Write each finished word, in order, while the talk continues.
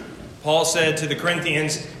Paul said to the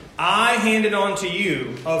Corinthians, I handed on to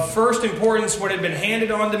you of first importance what had been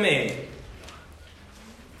handed on to me,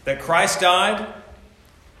 that Christ died,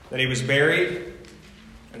 that he was buried,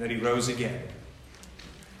 and that he rose again.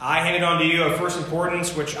 I handed on to you of first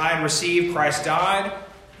importance which I had received. Christ died,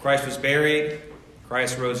 Christ was buried,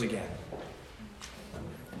 Christ rose again.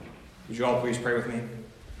 Would you all please pray with me?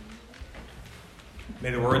 May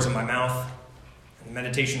the words of my mouth and the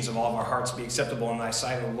meditations of all of our hearts be acceptable in thy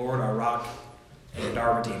sight, O Lord, our rock and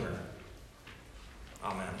our Redeemer.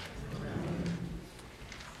 Amen.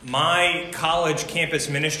 My college campus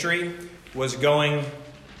ministry was going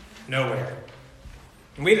nowhere.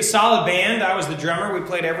 And we had a solid band. I was the drummer. We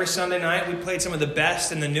played every Sunday night. We played some of the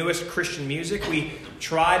best and the newest Christian music. We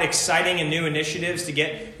tried exciting and new initiatives to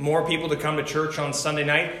get more people to come to church on Sunday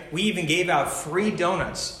night. We even gave out free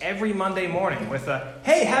donuts every Monday morning with a,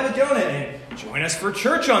 hey, have a donut and join us for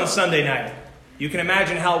church on Sunday night. You can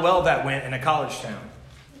imagine how well that went in a college town.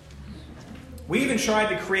 We even tried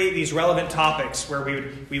to create these relevant topics where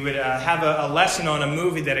we would have a lesson on a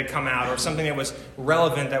movie that had come out or something that was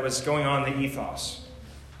relevant that was going on in the ethos.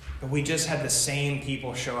 But we just had the same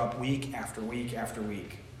people show up week after week after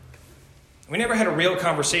week. We never had a real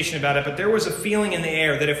conversation about it, but there was a feeling in the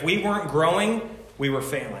air that if we weren't growing, we were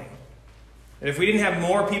failing. That if we didn't have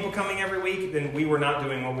more people coming every week, then we were not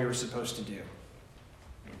doing what we were supposed to do.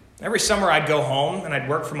 Every summer I'd go home and I'd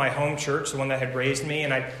work for my home church, the one that had raised me,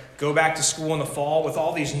 and I'd go back to school in the fall with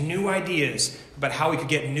all these new ideas about how we could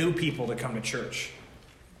get new people to come to church.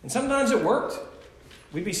 And sometimes it worked.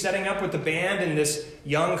 We'd be setting up with the band and this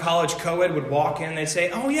young college co-ed would walk in and they'd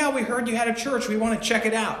say, oh yeah, we heard you had a church. We want to check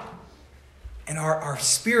it out. And our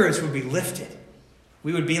spirits would be lifted.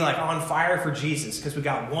 We would be like on fire for Jesus because we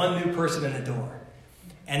got one new person in the door.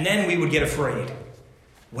 And then we would get afraid.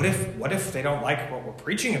 What if they don't like what we're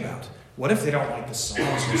preaching about? What if they don't like the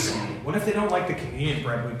songs we sing? What if they don't like the communion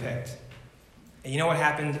bread we picked? And you know what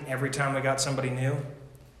happened every time we got somebody new?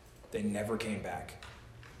 They never came back.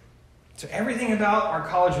 So everything about our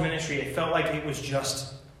college ministry, it felt like it was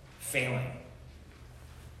just failing.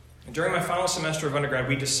 And during my final semester of undergrad,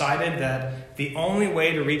 we decided that the only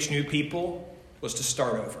way to reach new people was to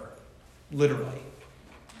start over. Literally.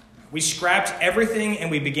 We scrapped everything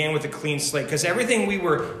and we began with a clean slate because everything we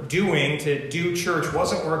were doing to do church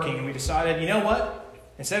wasn't working. And we decided, you know what?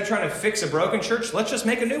 Instead of trying to fix a broken church, let's just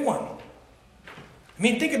make a new one. I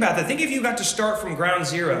mean, think about that. Think if you got to start from ground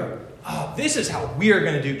zero. Oh, this is how we are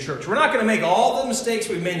going to do church. We're not going to make all the mistakes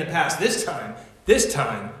we've made in the past this time. This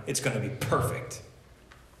time, it's going to be perfect.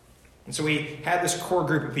 And so we had this core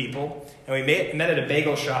group of people, and we met at a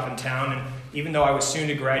bagel shop in town. And even though I was soon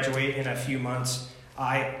to graduate in a few months,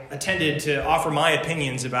 I attended to offer my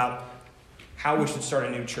opinions about how we should start a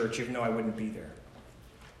new church, even though I wouldn't be there.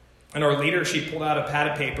 And our leader, she pulled out a pad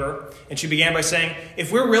of paper, and she began by saying,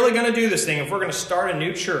 if we're really going to do this thing, if we're going to start a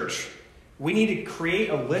new church, we need to create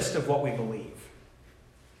a list of what we believe.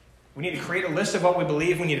 We need to create a list of what we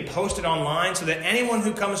believe. We need to post it online so that anyone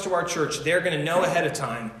who comes to our church, they're going to know ahead of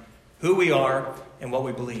time who we are and what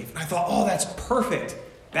we believe. And I thought, oh, that's perfect.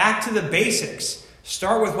 Back to the basics.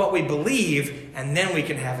 Start with what we believe, and then we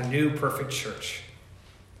can have a new perfect church.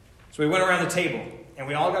 So we went around the table, and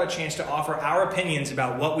we all got a chance to offer our opinions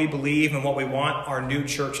about what we believe and what we want our new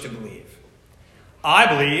church to believe. I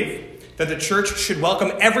believe that the church should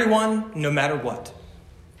welcome everyone, no matter what.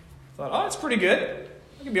 I thought, oh, that's pretty good.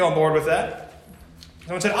 I can be on board with that.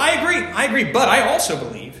 Someone said, I agree, but I also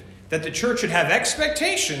believe that the church should have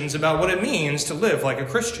expectations about what it means to live like a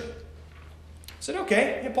Christian. I said,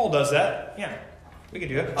 okay, yeah, Paul does that. Yeah, we can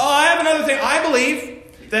do it. Oh, I have another thing. I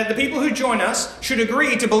believe that the people who join us should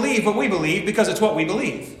agree to believe what we believe because it's what we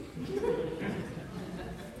believe.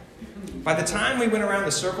 By the time we went around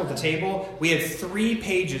the circle at the table, we had 3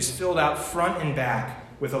 pages filled out front and back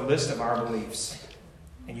with a list of our beliefs.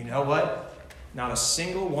 And you know what? Not a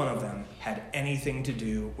single one of them had anything to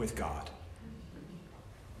do with God.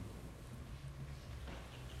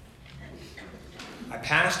 I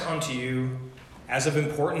passed on to you, as of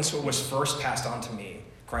importance, what was first passed on to me.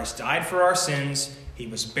 Christ died for our sins, he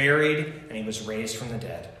was buried, and he was raised from the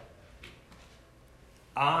dead.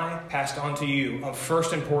 I passed on to you of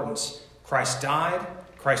first importance. Christ died,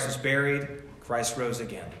 Christ was buried, Christ rose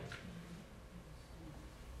again.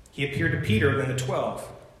 He appeared to Peter, then the 12.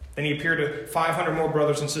 Then he appeared to 500 more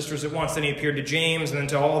brothers and sisters at once. Then he appeared to James, and then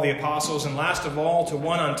to all the apostles. And last of all, to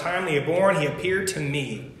one untimely born, he appeared to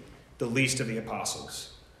me, the least of the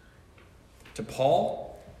apostles. To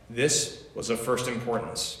Paul, this was of first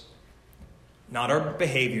importance. Not our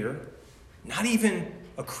behavior, not even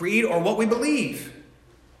a creed or what we believe,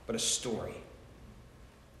 but a story.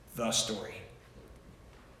 The story.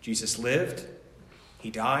 Jesus lived, he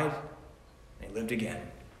died, and he lived again.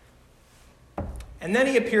 And then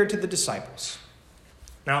he appeared to the disciples.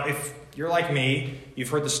 Now, if you're like me, you've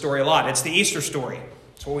heard the story a lot. It's the Easter story.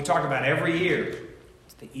 It's what we talk about every year.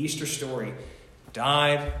 It's the Easter story.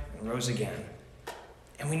 Died and rose again.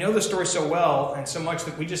 And we know the story so well and so much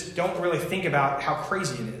that we just don't really think about how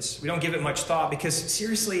crazy it is. We don't give it much thought because,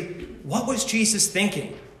 seriously, what was Jesus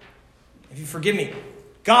thinking? If you forgive me,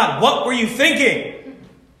 God, what were you thinking?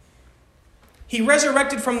 He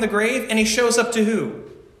resurrected from the grave and he shows up to who?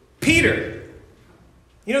 Peter.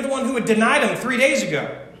 You know, the one who had denied him 3 days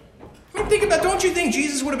ago. I mean, think about, don't you think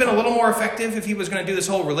Jesus would have been a little more effective if he was going to do this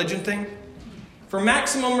whole religion thing? For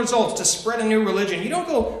maximum results, to spread a new religion, you don't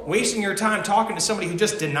go wasting your time talking to somebody who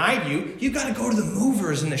just denied you. You've got to go to the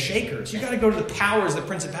movers and the shakers. You've got to go to the powers, the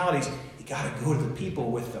principalities. You've got to go to the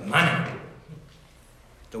people with the money.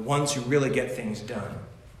 The ones who really get things done.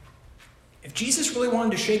 If Jesus really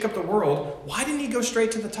wanted to shake up the world, why didn't he go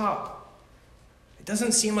straight to the top? It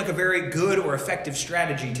doesn't seem like a very good or effective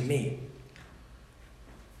strategy to me.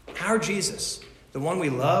 Our Jesus, the one we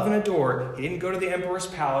love and adore, he didn't go to the emperor's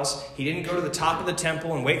palace. He didn't go to the top of the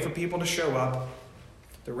temple and wait for people to show up.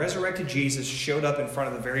 The resurrected Jesus showed up in front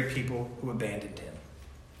of the very people who abandoned him.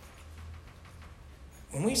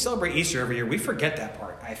 When we celebrate Easter every year, we forget that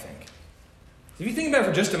part, I think. If you think about it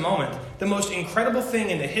for just a moment, the most incredible thing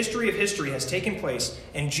in the history of history has taken place,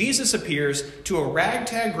 and Jesus appears to a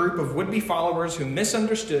ragtag group of would-be followers who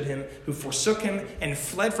misunderstood him, who forsook him, and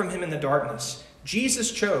fled from him in the darkness.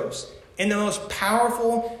 Jesus chose, in the most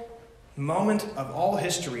powerful moment of all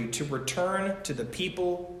history, to return to the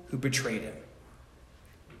people who betrayed him.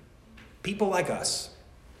 People like us.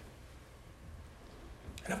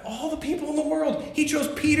 And of all the people in the world, he chose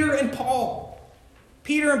Peter and Paul.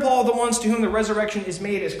 Peter and Paul are the ones to whom the resurrection is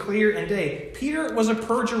made as clear and day. Peter was a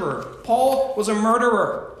perjurer. Paul was a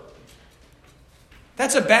murderer.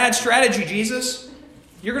 That's a bad strategy, Jesus.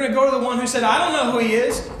 You're going to go to the one who said, I don't know who he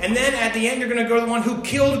is. And then at the end, you're going to go to the one who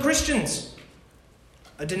killed Christians.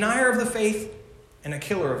 A denier of the faith and a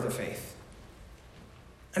killer of the faith.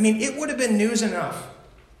 I mean, it would have been news enough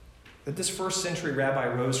that this first century rabbi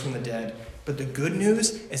rose from the dead. But the good news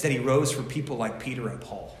is that he rose for people like Peter and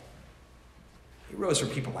Paul. He rose for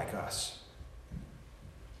people like us.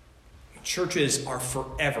 Churches are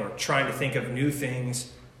forever trying to think of new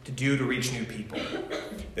things to do to reach new people.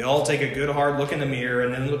 They all take a good hard look in the mirror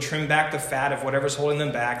and then they'll trim back the fat of whatever's holding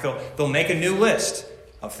them back. They'll make a new list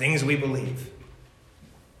of things we believe.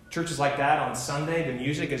 Churches like that on Sunday, the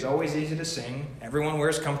music is always easy to sing. Everyone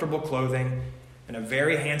wears comfortable clothing. And a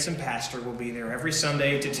very handsome pastor will be there every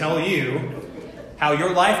Sunday to tell you how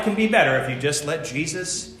your life can be better if you just let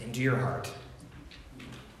Jesus into your heart.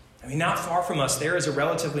 I mean, not far from us, there is a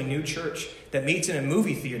relatively new church that meets in a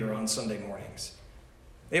movie theater on Sunday mornings.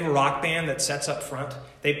 They have a rock band that sets up front.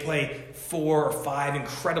 They play 4 or 5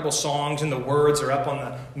 incredible songs, and the words are up on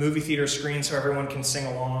the movie theater screen so everyone can sing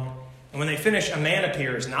along. And when they finish, a man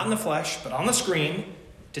appears, not in the flesh, but on the screen,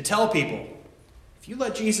 to tell people, if you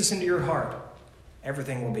let Jesus into your heart,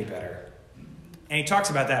 everything will be better. And he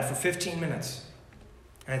talks about that for 15 minutes.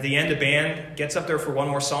 And at the end, the band gets up there for one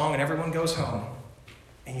more song, and everyone goes home.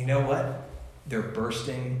 And you know what? They're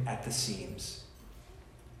bursting at the seams.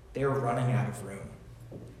 They're running out of room.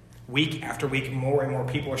 Week after week, more and more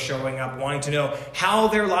people are showing up, wanting to know how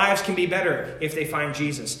their lives can be better if they find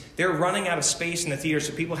Jesus. They're running out of space in the theater,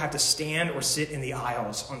 so people have to stand or sit in the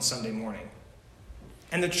aisles on Sunday morning.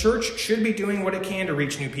 And the church should be doing what it can to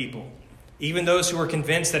reach new people, even those who are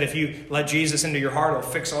convinced that if you let Jesus into your heart, it'll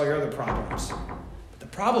fix all your other problems. But the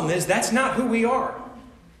problem is, that's not who we are.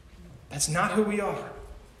 That's not who we are.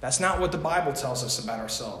 That's not what the Bible tells us about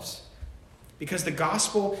ourselves. Because the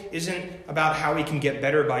gospel isn't about how we can get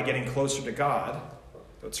better by getting closer to God,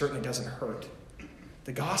 though it certainly doesn't hurt.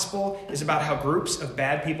 The gospel is about how groups of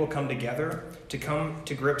bad people come together to come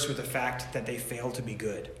to grips with the fact that they fail to be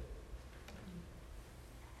good.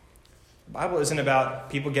 The Bible isn't about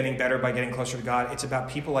people getting better by getting closer to God. It's about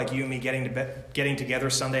people like you and me getting together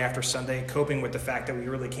Sunday after Sunday, coping with the fact that we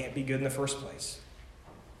really can't be good in the first place.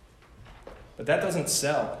 But that doesn't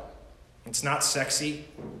sell. It's not sexy.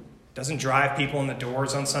 It doesn't drive people in the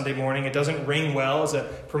doors on Sunday morning. It doesn't ring well as a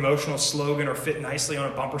promotional slogan or fit nicely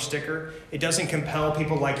on a bumper sticker. It doesn't compel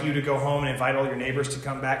people like you to go home and invite all your neighbors to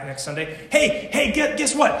come back next Sunday. Hey,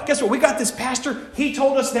 guess what? Guess what? We got this pastor. He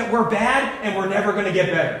told us that we're bad and we're never going to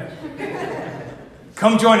get better.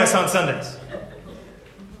 Come join us on Sundays.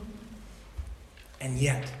 And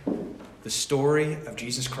yet, the story of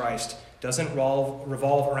Jesus Christ doesn't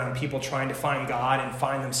revolve around people trying to find God and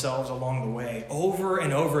find themselves along the way. Over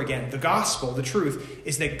and over again, the gospel, the truth,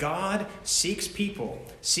 is that God seeks people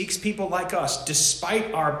like us,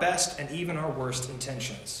 despite our best and even our worst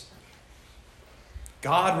intentions.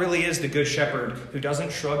 God really is the good shepherd who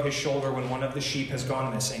doesn't shrug his shoulder when one of the sheep has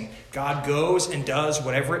gone missing. God goes and does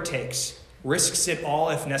whatever it takes, risks it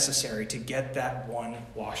all if necessary to get that one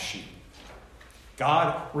lost sheep.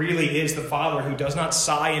 God really is the Father who does not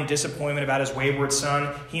sigh in disappointment about his wayward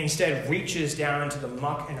son. He instead reaches down into the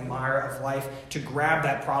muck and the mire of life to grab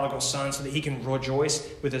that prodigal son so that he can rejoice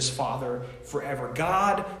with his Father forever.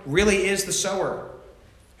 God really is the sower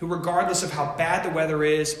who, regardless of how bad the weather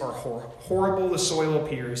is or horrible the soil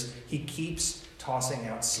appears, he keeps tossing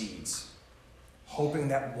out seeds, hoping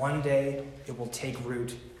that one day it will take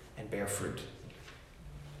root and bear fruit.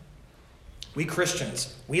 We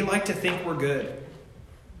Christians, we like to think we're good,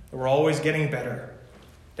 that we're always getting better,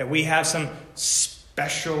 that we have some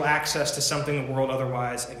special access to something the world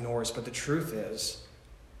otherwise ignores. But the truth is,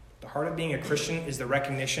 the heart of being a Christian is the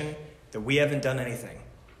recognition that we haven't done anything.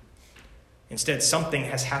 Instead, something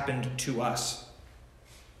has happened to us.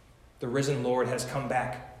 The risen Lord has come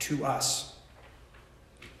back to us.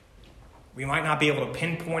 We might not be able to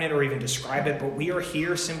pinpoint it or even describe it, but we are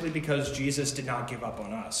here simply because Jesus did not give up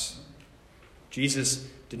on us. Jesus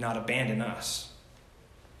did not abandon us.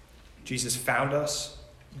 Jesus found us,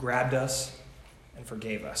 grabbed us, and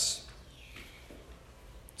forgave us.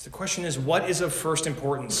 So the question is, what is of first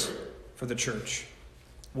importance for the church?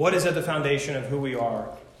 What is at the foundation of who we are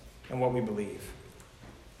and what we believe?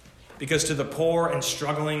 Because to the poor and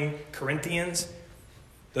struggling Corinthians,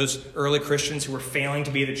 those early Christians who were failing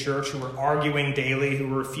to be the church, who were arguing daily, who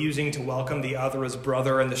were refusing to welcome the other as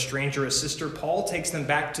brother and the stranger as sister, Paul takes them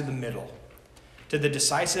back to the middle, to the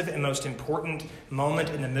decisive and most important moment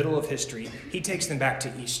in the middle of history. He takes them back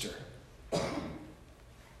to Easter.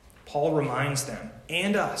 Paul reminds them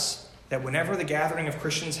and us that whenever the gathering of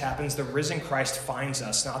Christians happens, the risen Christ finds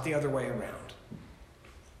us, not the other way around.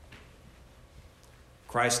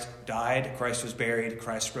 Christ died, Christ was buried,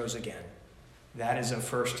 Christ rose again. That is of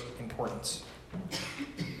first importance.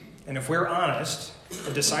 And if we're honest,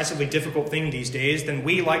 a decisively difficult thing these days, then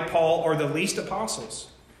we, like Paul, are the least apostles.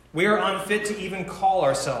 We are unfit to even call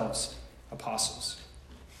ourselves apostles.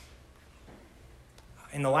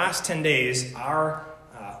 In the last 10 days, our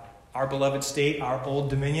beloved state, our Old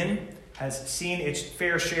Dominion, has seen its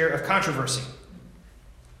fair share of controversy.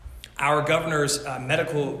 Our governor's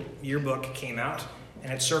medical yearbook came out,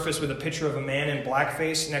 and it surfaced with a picture of a man in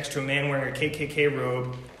blackface next to a man wearing a KKK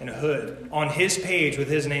robe and a hood on his page with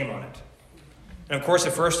his name on it. And of course,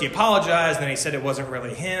 at first he apologized, then he said it wasn't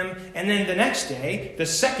really him. And then the next day, the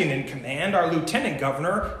second in command, our lieutenant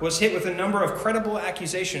governor, was hit with a number of credible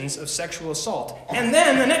accusations of sexual assault. And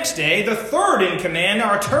then the next day, the third in command,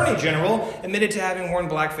 our attorney general, admitted to having worn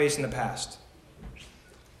blackface in the past.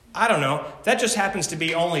 I don't know. That just happens to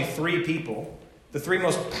be only 3 people, the 3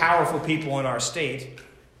 most powerful people in our state,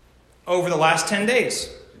 over the last 10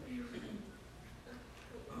 days.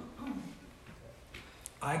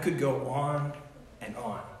 I could go on and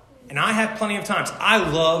on. And I have plenty of times. I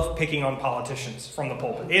love picking on politicians from the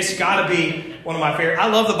pulpit. It's got to be one of my favorite. I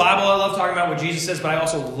love the Bible. I love talking about what Jesus says, but I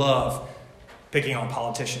also love picking on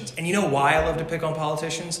politicians. And you know why I love to pick on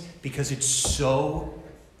politicians? Because it's so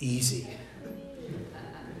easy.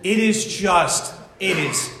 It is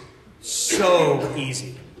so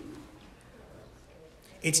easy.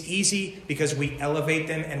 It's easy because we elevate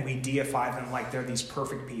them and we deify them like they're these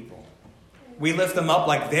perfect people. We lift them up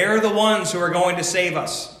like they're the ones who are going to save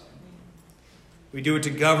us. We do it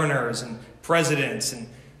to governors and presidents and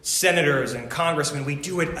senators and congressmen. We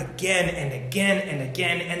do it again and again and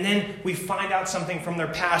again. And then we find out something from their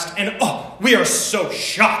past. And we are so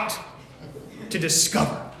shocked to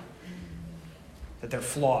discover that they're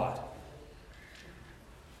flawed.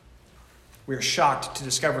 We are shocked to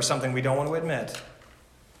discover something we don't want to admit.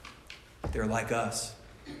 They're like us.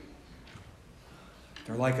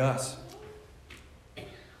 They're like us.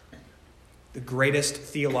 The greatest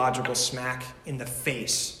theological smack in the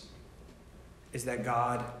face is that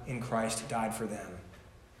God in Christ died for them.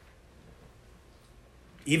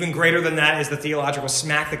 Even greater than that is the theological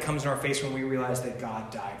smack that comes in our face when we realize that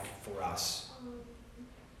God died for us.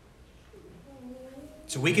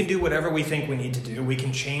 So we can do whatever we think we need to do. We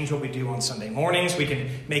can change what we do on Sunday mornings. We can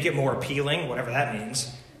make it more appealing, whatever that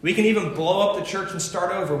means. We can even blow up the church and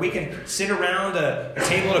start over. We can sit around a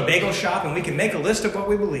table at a bagel shop and we can make a list of what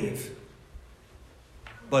we believe.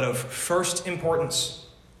 But of first importance,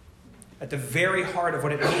 at the very heart of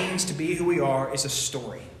what it means to be who we are, is a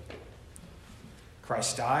story.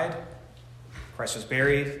 Christ died, Christ was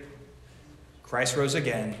buried, Christ rose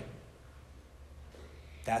again.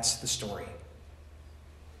 That's the story.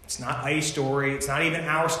 It's not a story. It's not even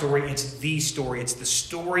our story. It's the story. It's the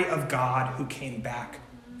story of God who came back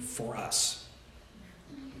for us.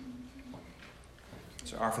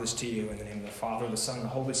 So I offer this to you in the name of the Father, the Son, and the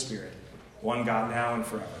Holy Spirit, one God now and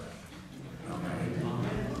forever.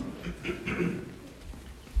 Amen.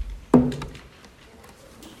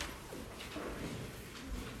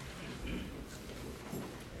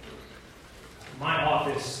 My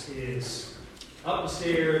office is up the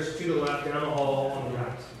stairs, to the left, down the hall, on the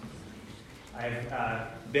right.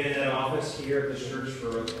 I've been in that office here at this church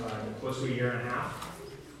for close to a year and a half.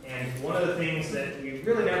 And one of the things that you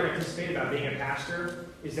really never anticipate about being a pastor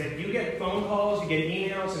is that you get phone calls, you get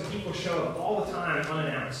emails, and people show up all the time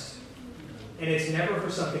unannounced. And it's never for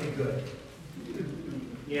something good.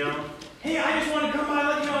 You know, hey, I just want to come by and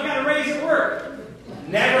let you know I got a raise at work.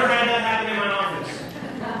 Never had that happen in my office.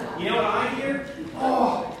 You know what I hear?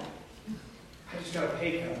 Oh, I just got a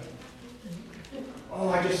pay cut. Oh,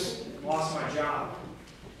 I just lost my job.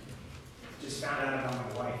 Just found out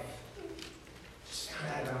about my wife. Just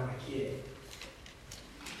found out about my kid.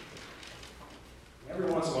 Every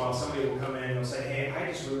once in a while, somebody will come in and they'll say, hey,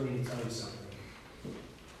 I just really need to tell you something.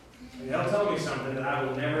 And they'll tell me something that I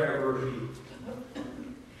will never, ever repeat.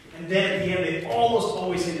 And then at the end, they almost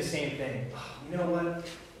always say the same thing. Oh, you know what?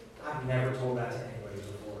 I've never told that to anybody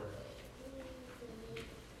before.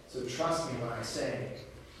 So trust me when I say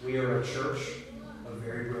we are a church of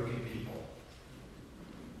very broken people.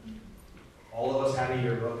 All of us have a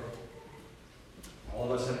yearbook.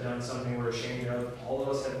 All of us have done something we're ashamed of. All of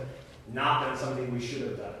us have not done something we should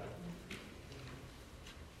have done.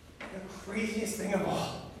 And the craziest thing of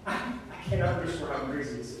all, I cannot underscore how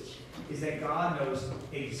crazy this is that God knows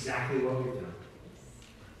exactly what we've done.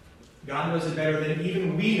 God knows it better than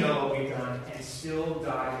even we know what we've done, and still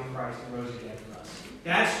died in Christ and rose again for us.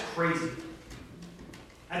 That's crazy.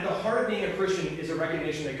 At the heart of being a Christian is a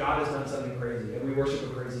recognition that God has done something crazy, that we worship a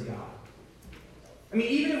crazy God. I mean,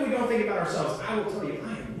 even if we don't think about ourselves, I will tell you,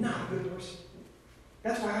 I am not a good person.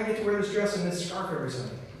 That's why I get to wear this dress and this scarf every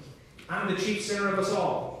Sunday. I'm the chief sinner of us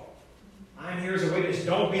all. I'm here as a witness.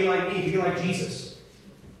 Don't be like me, be like Jesus.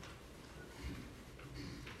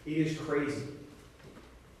 It is crazy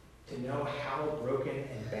to know how broken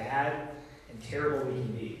and bad and terrible we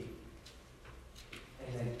can be.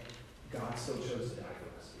 And then God still chose to die for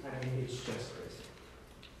us. I mean, it's just crazy.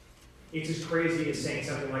 It's as crazy as saying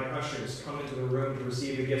something like ushers come into the room to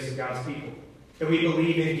receive the gifts of God's people. That we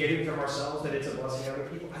believe in giving from ourselves, that it's a blessing to other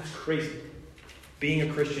people. That's crazy. Being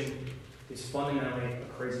a Christian is fundamentally a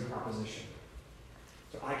crazy proposition.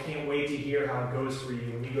 So I can't wait to hear how it goes for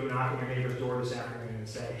you when you go knock on your neighbor's door this afternoon and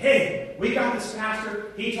say, hey, we got this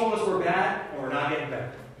pastor. He told us we're bad, and we're not getting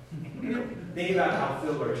better. Think about how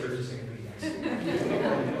filled our church is going to be next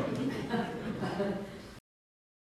week.